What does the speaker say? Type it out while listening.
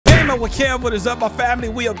GamingWithKev, what is up, my family?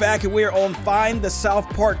 We are back and we are on Find the South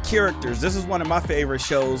Park Characters. This is one of my favorite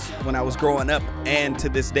shows when I was growing up, and to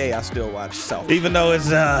this day I still watch South. Even though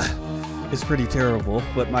it's pretty terrible,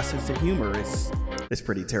 but my sense of humor is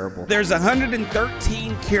pretty terrible. There's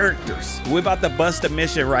 113 characters. We're about to bust a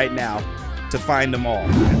mission right now to find them all.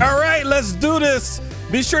 All right, let's do this.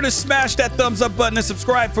 Be sure to smash that thumbs up button and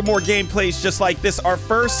subscribe for more gameplays just like this. Our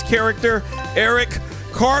first character, Eric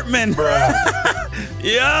Cartman.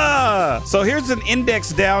 Yeah. So here's an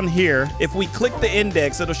index down here. If we click the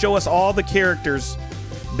index, it'll show us all the characters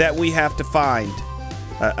that we have to find.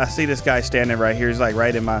 I see this guy standing right here. He's like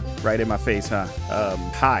right in my face, huh?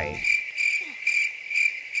 Hi.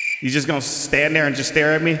 You just gonna stand there and just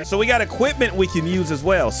stare at me? So we got equipment we can use as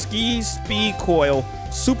well. Ski, speed coil,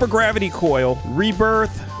 super gravity coil,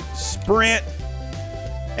 rebirth, sprint,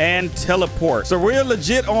 and teleport. So we're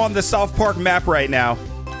legit on the South Park map right now.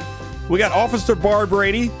 We got Officer Bar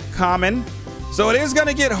Brady, common. So it is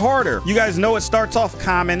gonna get harder. You guys know it starts off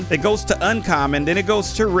common, it goes to uncommon, then it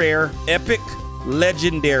goes to rare, epic,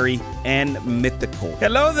 legendary, and mythical.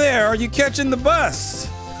 Hello there, are you catching the bus?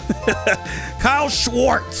 Kyle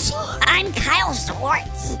Schwartz. I'm Kyle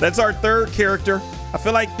Schwartz. That's our third character. I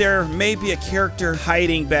feel like there may be a character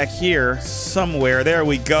hiding back here somewhere. There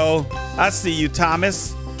we go. I see you,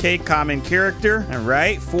 Thomas. Okay, common character. All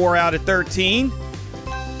right, 4 out of 13.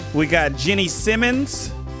 We got Jenny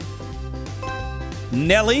Simmons.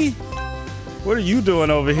 Nelly. What are you doing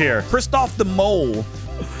over here? Christoph the Mole.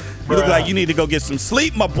 You look like you need to go get some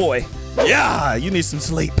sleep, my boy. Yeah, you need some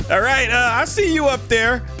sleep. All right, I see you up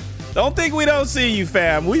there. Don't think we don't see you,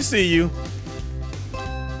 fam. We see you.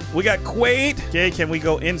 We got Quaid. Okay, can we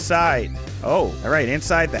go inside? Oh, all right,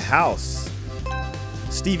 inside the house.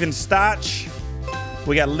 Steven Stotch.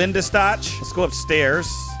 We got Linda Stotch. Let's go upstairs.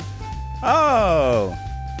 Oh.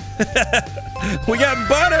 We got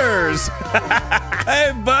Butters.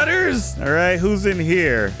 Hey, Butters. All right, who's in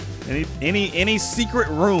here? Any secret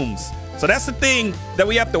rooms? So that's the thing that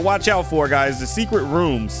we have to watch out for, guys, the secret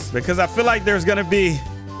rooms, because I feel like there's gonna be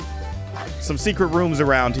some secret rooms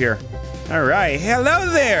around here. All right,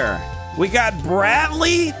 hello there. We got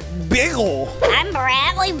Bradley Biggle. I'm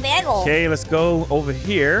Bradley Biggle. Okay, let's go over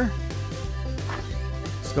here.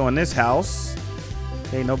 Let's go in this house.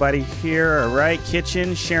 Okay, nobody here. All right,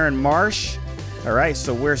 kitchen, Sharon Marsh. All right,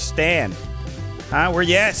 so where's Stan? Huh, where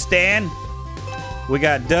you at, Stan? We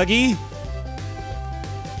got Dougie.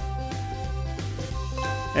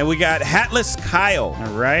 And we got Hatless Kyle.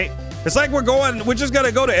 All right. It's like we're just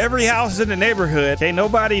gonna go to every house in the neighborhood. Okay,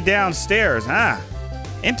 nobody downstairs. Huh.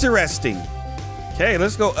 Interesting. Okay,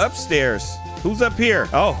 let's go upstairs. Who's up here?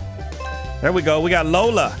 Oh, there we go. We got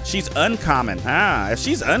Lola. She's uncommon. If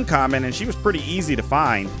she's uncommon, and she was pretty easy to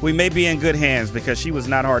find, we may be in good hands because she was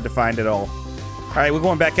not hard to find at all. All right, we're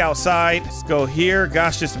going back outside. Let's go here.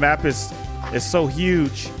 Gosh, this map is so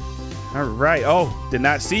huge. All right. Oh, did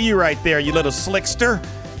not see you right there, you little slickster.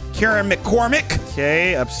 Karen McCormick.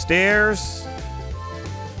 Okay, upstairs.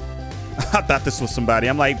 I thought this was somebody.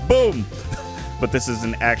 I'm like, boom. But this is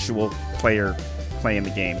an actual player playing the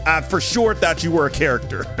game. I for sure thought you were a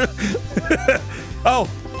character. Oh,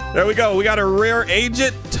 there we go. We got a rare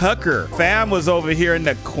agent, Tucker. Fam was over here in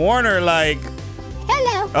the corner like.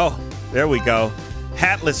 Hello. Oh, there we go.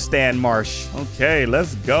 Hatless Stan Marsh. Okay,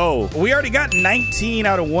 let's go. We already got 19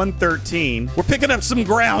 out of 113. We're picking up some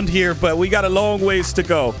ground here, but we got a long ways to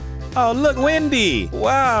go. Oh, look, Wendy.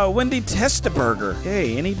 Wow, Wendy Testaburger.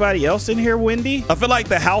 Hey, anybody else in here, Wendy? I feel like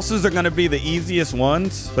the houses are gonna be the easiest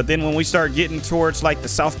ones, but then when we start getting towards like the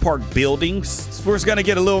South Park buildings, we're just gonna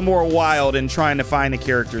get a little more wild in trying to find the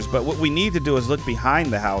characters. But what we need to do is look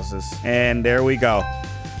behind the houses. And there we go.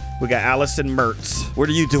 We got Allison Mertz. What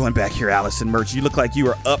are you doing back here, Allison Mertz? You look like you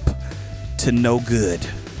are up to no good.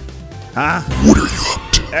 Huh? What are you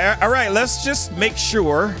up to? All right, let's just make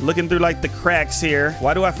sure. Looking through like the cracks here.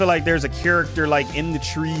 Why do I feel like there's a character like in the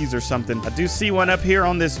trees or something? I do see one up here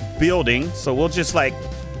on this building. So we'll just like,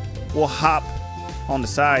 we'll hop on the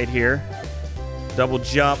side here. Double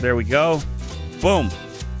jump. There we go. Boom.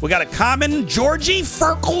 We got a common Georgie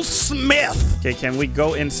Ferkel Smith. Okay, can we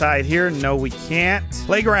go inside here? No, we can't.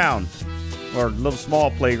 Playground. Or little small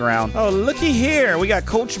playground. Oh, looky here. We got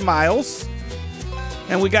Coach Miles.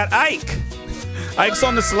 And we got Ike. Ike's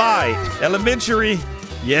on the slide. Elementary.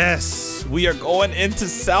 Yes, we are going into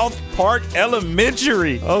South Park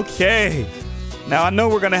Elementary. Okay. Now, I know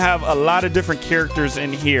we're going to have a lot of different characters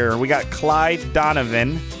in here. We got Clyde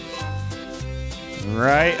Donovan.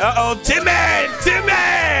 Right. Uh-oh,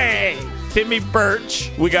 Timmy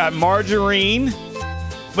Birch. We got Margarine.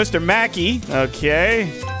 Mr. Mackey. Okay.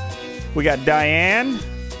 We got Diane.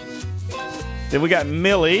 Then we got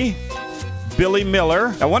Millie. Billy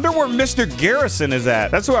Miller. I wonder where Mr. Garrison is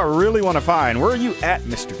at. That's who I really want to find. Where are you at,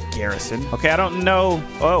 Mr. Garrison? Okay, I don't know.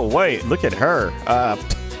 Oh, wait. Look at her.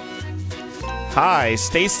 Hi,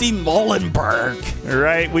 Stacy Mullenberg. All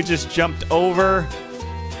right, we just jumped over.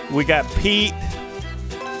 We got Pete.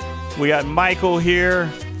 We got Michael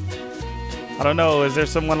here. I don't know. Is there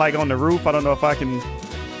someone like on the roof? I don't know if I can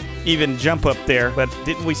even jump up there. But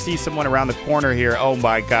didn't we see someone around the corner here? Oh,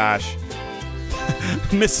 my gosh.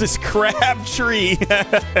 Mrs. Crabtree.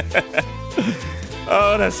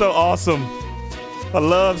 Oh, that's so awesome. I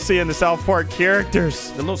love seeing the South Park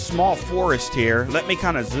characters. The little small forest here. Let me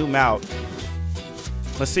kind of zoom out.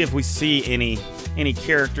 Let's see if we see any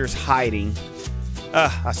characters hiding.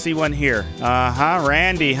 I see one here.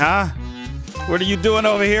 Randy, huh? What are you doing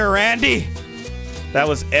over here, Randy? That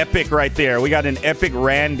was epic right there. We got an epic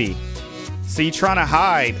Randy. See, trying to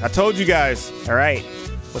hide. I told you guys. All right.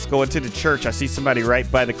 Let's go into the church. I see somebody right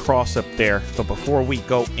by the cross up there. But before we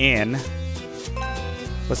go in,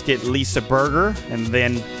 let's get Lisa Burger and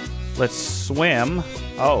then let's swim.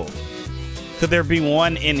 Oh, could there be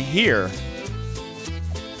one in here?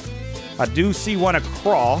 I do see one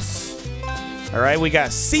across. All right, we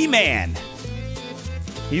got Seaman.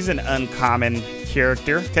 He's an uncommon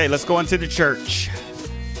character. Okay, let's go into the church.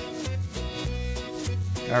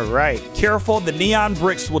 All right, careful, the neon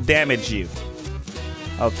bricks will damage you.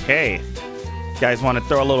 Okay. You guys want to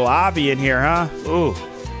throw a little obby in here, huh? Ooh.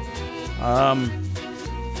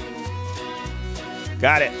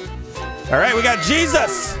 Got it. All right, we got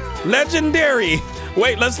Jesus. Legendary.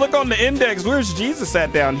 Wait, let's look on the index. Where's Jesus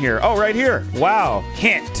at down here? Oh, right here. Wow.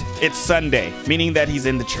 Hint. It's Sunday, meaning that he's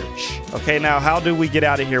in the church. Okay, now how do we get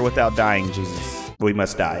out of here without dying, Jesus? We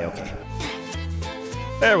must die. Okay.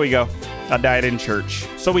 There we go. I died in church.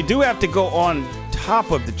 So we do have to go on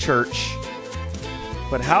top of the church.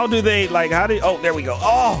 But how do they, oh, there we go.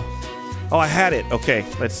 Oh, I had it. Okay,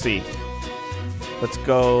 let's see. Let's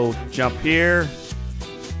go jump here.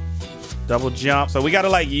 Double jump. So we got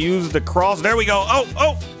to use the cross. There we go.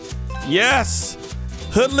 Oh, yes.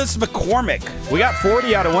 Hoodless McCormick. We got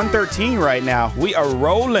 40 out of 113 right now. We are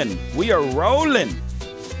rolling. We are rolling.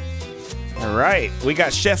 All right. We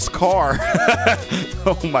got Chef's car.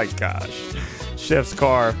 Oh my gosh. Chef's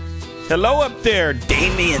car. Hello up there,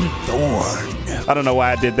 Damian Thorne. I don't know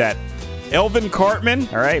why I did that. Elvin Cartman.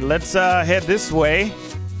 All right, let's head this way.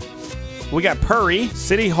 We got Purry,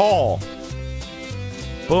 City Hall.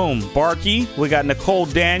 Boom, Barky. We got Nicole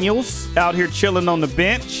Daniels out here chilling on the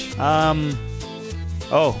bench.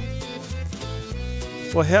 Oh.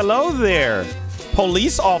 Well, hello there,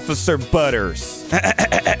 Police Officer Butters.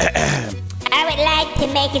 I would like to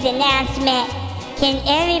make an announcement. Can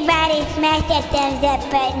everybody smash that thumbs up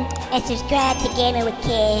button and subscribe to Gaming with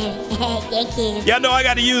Kev? Thank you. Y'all know I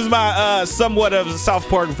got to use my somewhat of South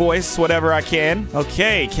Park voice, whatever I can.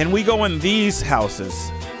 Okay, can we go in these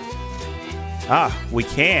houses? Ah, we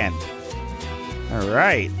can. All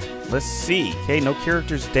right, let's see. Okay, no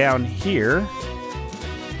characters down here.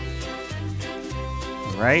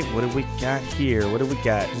 All right, what do we got here? What do we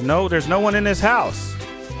got? There's no one in this house.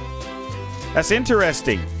 That's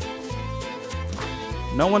interesting.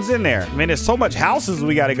 No one's in there. I mean, there's so much houses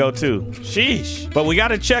we got to go to. Sheesh. But we got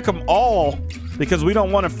to check them all because we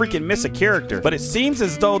don't want to freaking miss a character. But it seems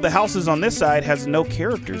as though the houses on this side has no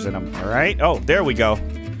characters in them. All right. Oh, there we go.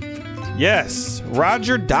 Yes.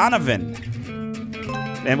 Roger Donovan.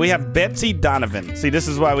 And we have Betsy Donovan. See, this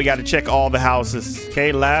is why we got to check all the houses.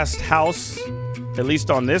 Okay, last house, at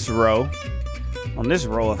least on this row. On this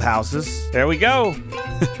row of houses. There we go.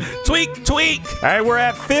 Tweak, tweak. All right, we're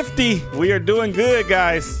at 50. We are doing good,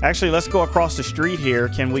 guys. Actually, let's go across the street here.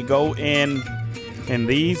 Can we go in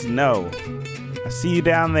these? No. I see you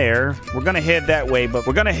down there. We're going to head that way, but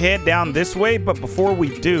we're going to head down this way. But before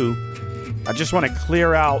we do, I just want to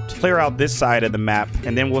clear out this side of the map,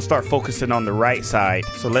 and then we'll start focusing on the right side.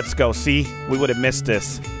 So let's go. See, we would have missed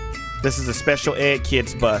this. This is a special ed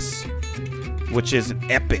kids bus, which is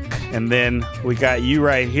epic. And then we got you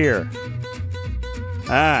right here.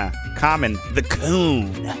 Common, the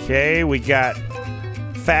coon. Okay, we got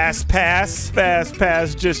Fast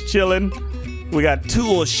Pass just chilling. We got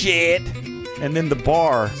Tool Shed, and then the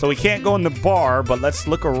bar. So we can't go in the bar, but let's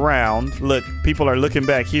look around. Look, people are looking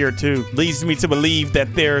back here too. Leads me to believe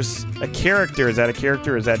that there's a character. Is that a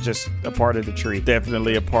character or is that just a part of the tree?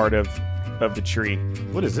 Definitely a part of the tree.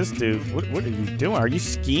 What does this do? What are you doing? Are you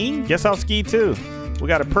skiing? Guess I'll ski too. We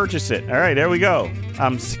got to purchase it. All right, there we go.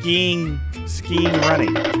 I'm skiing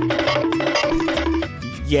running.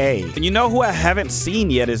 Yay. And you know who I haven't seen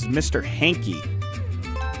yet is Mr. Hanky.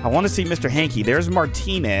 I want to see Mr. Hanky. There's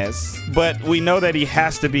Martinez, but we know that he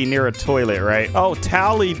has to be near a toilet, right? Oh,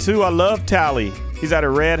 Tally, too. I love Tally. He's at a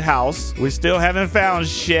red house. We still haven't found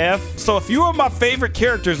Chef. So a few of my favorite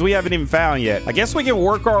characters we haven't even found yet. I guess we can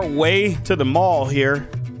work our way to the mall here.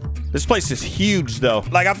 This place is huge, though.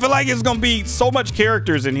 Like, I feel like it's going to be so much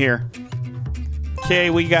characters in here. Okay,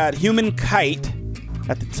 we got Human Kite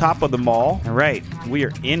at the top of the mall. All right, we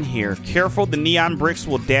are in here. Careful, the neon bricks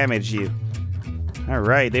will damage you. All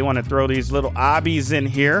right, they want to throw these little obbies in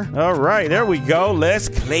here. All right, there we go. Let's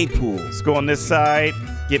Claypool. Let's go on this side.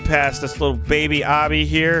 Get past this little baby obby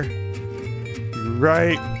here.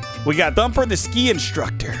 Right. We got Thumper, the ski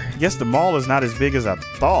instructor. I guess the mall is not as big as I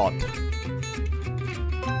thought.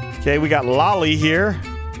 Okay, we got Lolly here.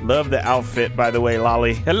 Love the outfit, by the way,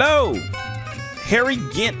 Lolly. Hello. Harry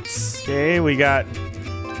Gintz. Okay, we got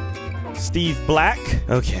Steve Black.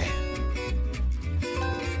 Okay.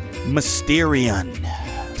 Mysterion.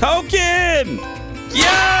 Token!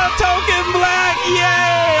 Yeah, Token Black!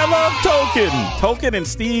 Yay! I love Token. Token and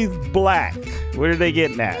Steve Black. What are they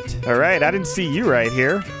getting at? All right, I didn't see you right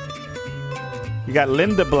here. You got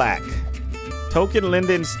Linda Black. Token,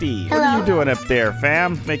 Linda, and Steve. Hello. What are you doing up there,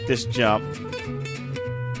 fam? Make this jump.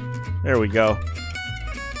 There we go.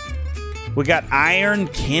 We got Iron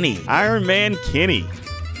Kenny. Iron Man Kenny.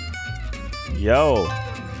 Yo.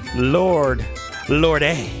 Lord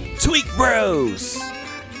A. Tweak Bros.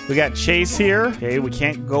 We got Chase here. Okay, we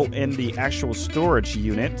can't go in the actual storage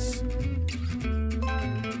units.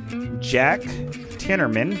 Jack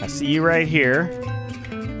Tinnerman. I see you right here.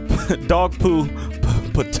 Dog Poo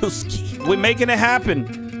Patuski. We're making it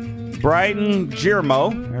happen. Brighton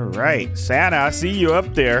Girmo. All right. Santa, I see you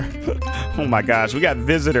up there. Oh my gosh. We got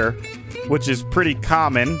Visitor, which is pretty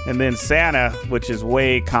common. And then Santa, which is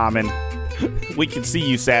way common. We can see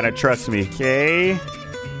you, Santa. Trust me. Okay.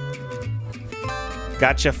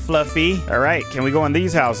 Gotcha, Fluffy. All right, can we go in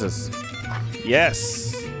these houses?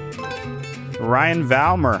 Yes. Ryan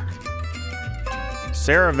Valmer.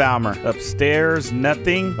 Sarah Valmer. Upstairs,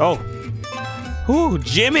 nothing. Oh. Ooh,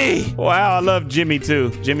 Jimmy. Wow, I love Jimmy too.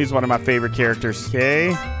 Jimmy's one of my favorite characters.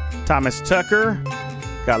 Okay. Thomas Tucker.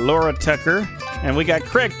 Got Laura Tucker. And we got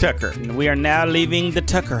Craig Tucker. And we are now leaving the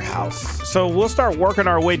Tucker house. So we'll start working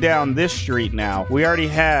our way down this street now. We already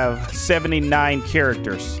have 79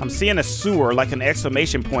 characters. I'm seeing a sewer, like an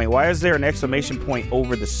exclamation point. Why is there an exclamation point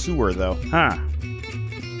over the sewer, though? Huh.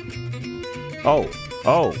 Oh,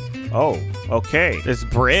 okay. There's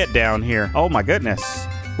bread down here. Oh, my goodness.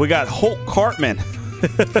 We got Holt Cartman.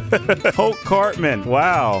 Holt Cartman.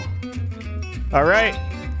 Wow. All right.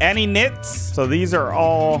 Annie Knits. So these are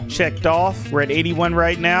all checked off. We're at 81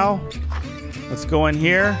 right now. Let's go in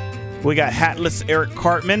here. We got hatless Eric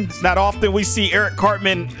Cartman. It's not often we see Eric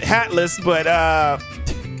Cartman hatless, but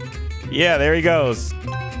yeah, there he goes.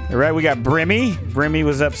 All right, we got Brimmy. Brimmy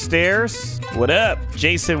was upstairs. What up?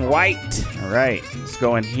 Jason White. All right, let's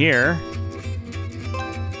go in here.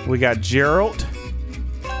 We got Gerald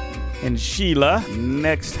and Sheila.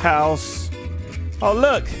 Next house. Oh,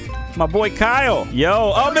 look. My boy Kyle.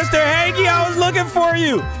 Yo. Oh, Mr. Hanky, I was looking for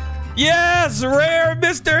you. Yes, rare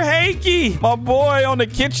Mr. Hanky. My boy on the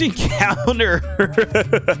kitchen counter.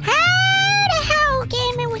 Howdy-ho,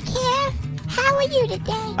 Gaming with Kev. How are you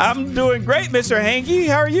today? I'm doing great, Mr. Hanky.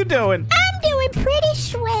 How are you doing? I'm doing pretty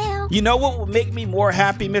swell. You know what will make me more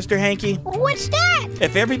happy, Mr. Hanky? What's that?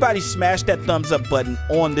 If everybody smashed that thumbs up button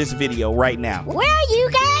on this video right now. Well, you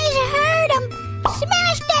guys heard him.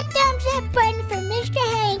 Smash that thumbs up button for Mr.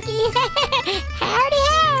 Hanky.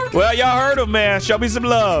 Howdy-ho. Well, y'all heard him, man. Show me some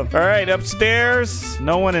love. All right, upstairs.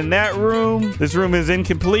 No one in that room. This room is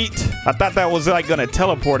incomplete. I thought that was like gonna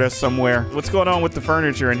teleport us somewhere. What's going on with the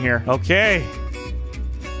furniture in here? Okay.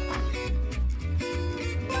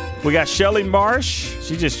 We got Shelly Marsh.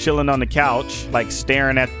 She's just chilling on the couch, like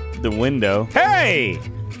staring at the window. Hey!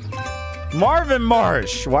 Marvin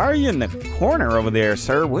Marsh. Why are you in the corner over there,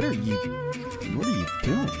 sir? What are you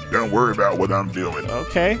doing? Don't worry about what I'm doing.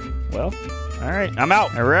 Okay. Well, all right. I'm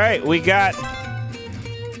out. All right. We got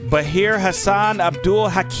Bahir Hassan Abdul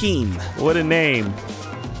Hakim. What a name.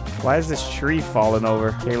 Why is this tree falling over?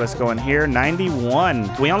 Okay, let's go in here.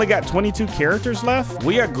 91. We only got 22 characters left.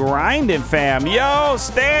 We are grinding, fam. Yo,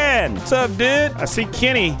 Stan. What's up, dude? I see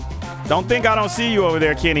Kenny. Don't think I don't see you over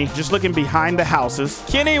there, Kenny. Just looking behind the houses.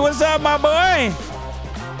 Kenny, what's up, my boy?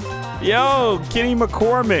 Yo, Kenny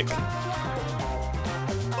McCormick.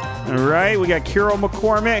 All right, we got Kiro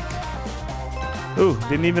McCormick. Ooh,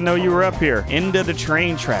 didn't even know you were up here. Into the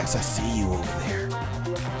train tracks. I see you over there.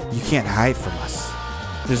 You can't hide from us.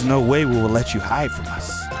 There's no way we will let you hide from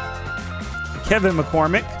us. Kevin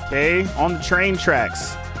McCormick. Okay, on the train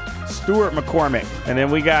tracks. Stuart McCormick. And then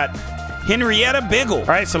we got Henrietta Biggle. All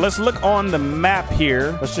right, so let's look on the map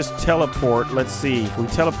here. Let's just teleport. Let's see. We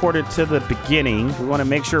teleported to the beginning. We want to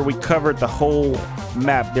make sure we covered the whole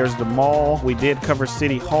map. There's the mall. We did cover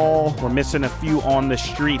City Hall. We're missing a few on the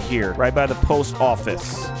street here, right by the post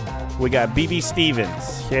office. We got BB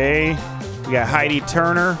Stevens. Okay. We got Heidi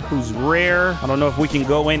Turner, who's rare. I don't know if we can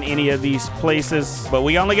go in any of these places, but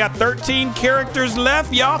we only got 13 characters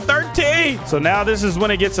left, y'all. 13. So now this is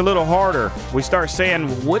when it gets a little harder. We start saying,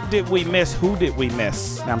 what did we miss? Who did we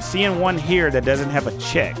miss? Now I'm seeing one here that doesn't have a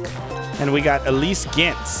check. And we got Elise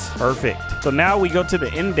Gentz. Perfect. So now we go to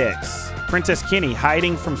the index. Princess Kenny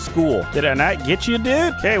hiding from school. Did I not get you,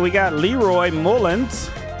 dude? Okay, we got Leroy Mullins.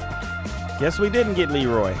 Guess we didn't get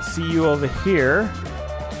Leroy. See you over here.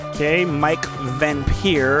 Okay, Mike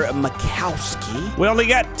Vampire Makowski. We only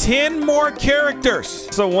got 10 more characters.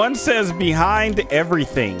 So one says behind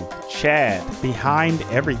everything. Chad, behind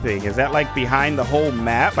everything. Is that like behind the whole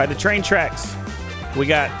map? By the train tracks. We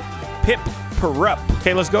got Pip Perup.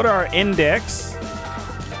 Okay, let's go to our index.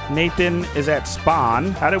 Nathan is at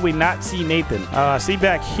spawn. How did we not see Nathan? See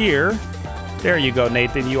back here. There you go,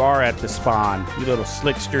 Nathan. You are at the spawn. You little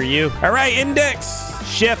slickster, you. All right, index.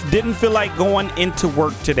 Chef didn't feel like going into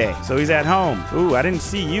work today, so he's at home. Ooh, I didn't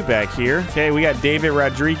see you back here. Okay, we got David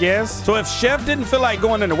Rodriguez. So if Chef didn't feel like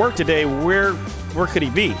going into work today, where could he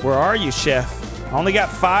be? Where are you, Chef? I only got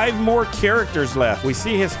 5 more characters left. We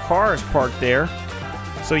see his car is parked there,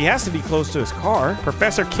 so he has to be close to his car.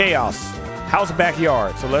 Professor Chaos. House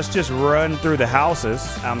backyard. So let's just run through the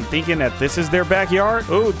houses. I'm thinking that this is their backyard.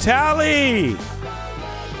 Ooh, Tally!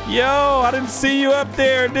 Yo, I didn't see you up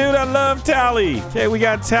there, dude. I love Tally. Okay, we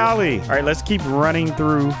got Tally. All right, let's keep running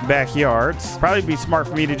through backyards. Probably be smart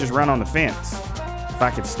for me to just run on the fence if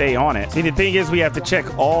I could stay on it. See, the thing is we have to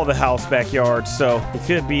check all the house backyards, so it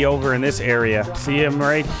could be over in this area. See him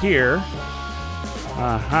right here.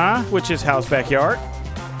 Which is house backyard.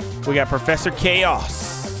 We got Professor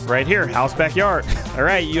Chaos. Right here, house backyard. All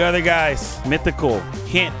right, you other guys. Mythical.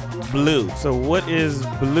 Hint, blue. So what is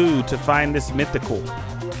blue to find this mythical?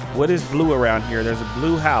 What is blue around here? There's a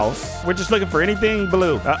blue house. We're just looking for anything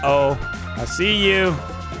blue. Uh-oh. I see you.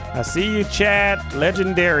 I see you, Chad.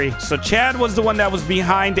 Legendary. So Chad was the one that was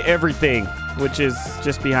behind everything, which is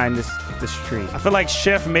just behind this tree. I feel like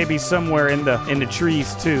Chef may be somewhere in the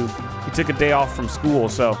trees too. He took a day off from school,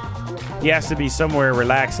 so he has to be somewhere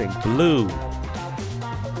relaxing. Blue.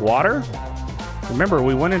 Water? Remember,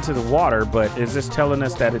 we went into the water, but is this telling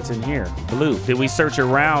us that it's in here? Blue. Did we search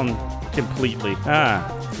around completely?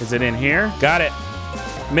 Is it in here? Got it.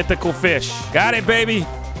 Mythical fish. Got it, baby.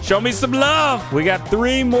 Show me some love. We got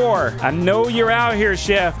 3 more. I know you're out here,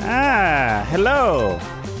 Chef. Hello.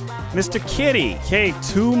 Mr. Kitty. Okay,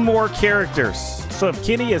 2 more characters. So if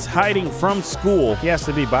Kitty is hiding from school, he has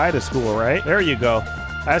to be by the school, right? There you go.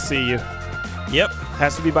 I see you. Yep.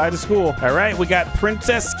 Has to be by the school. All right, we got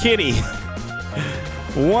Princess Kitty.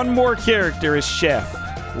 1 more character is Chef.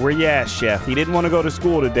 Where you at, Chef? He didn't want to go to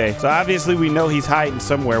school today. So obviously we know he's hiding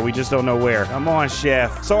somewhere. We just don't know where. Come on,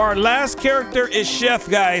 Chef. So our last character is Chef,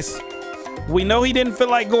 guys. We know he didn't feel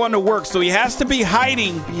like going to work, so he has to be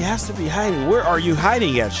hiding. He has to be hiding. Where are you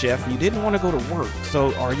hiding at, Chef? You didn't want to go to work.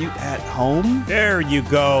 So are you at home? There you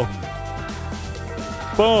go.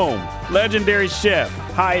 Boom. Legendary Chef.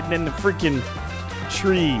 Hiding in the freaking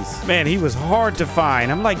trees. Man, he was hard to find.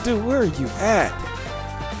 I'm like, dude, where are you at?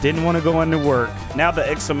 Didn't want to go into work. Now the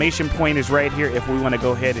exclamation point is right here if we want to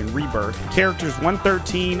go ahead and rebirth. Characters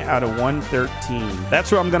 113 out of 113.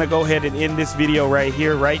 That's where I'm going to go ahead and end this video right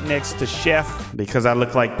here, right next to Chef, because I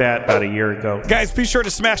looked like that about a year ago. Guys, be sure to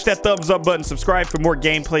smash that thumbs up button, subscribe for more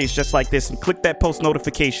gameplays just like this, and click that post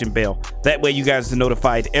notification bell. That way you guys are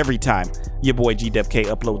notified every time your boy GWK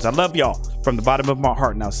uploads. I love y'all from the bottom of my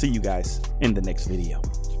heart, and I'll see you guys in the next video.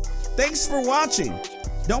 Thanks for watching.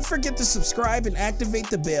 Don't forget to subscribe and activate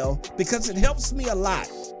the bell because it helps me a lot.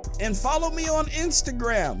 And follow me on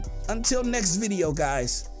Instagram. Until next video,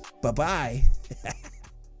 guys. Bye-bye.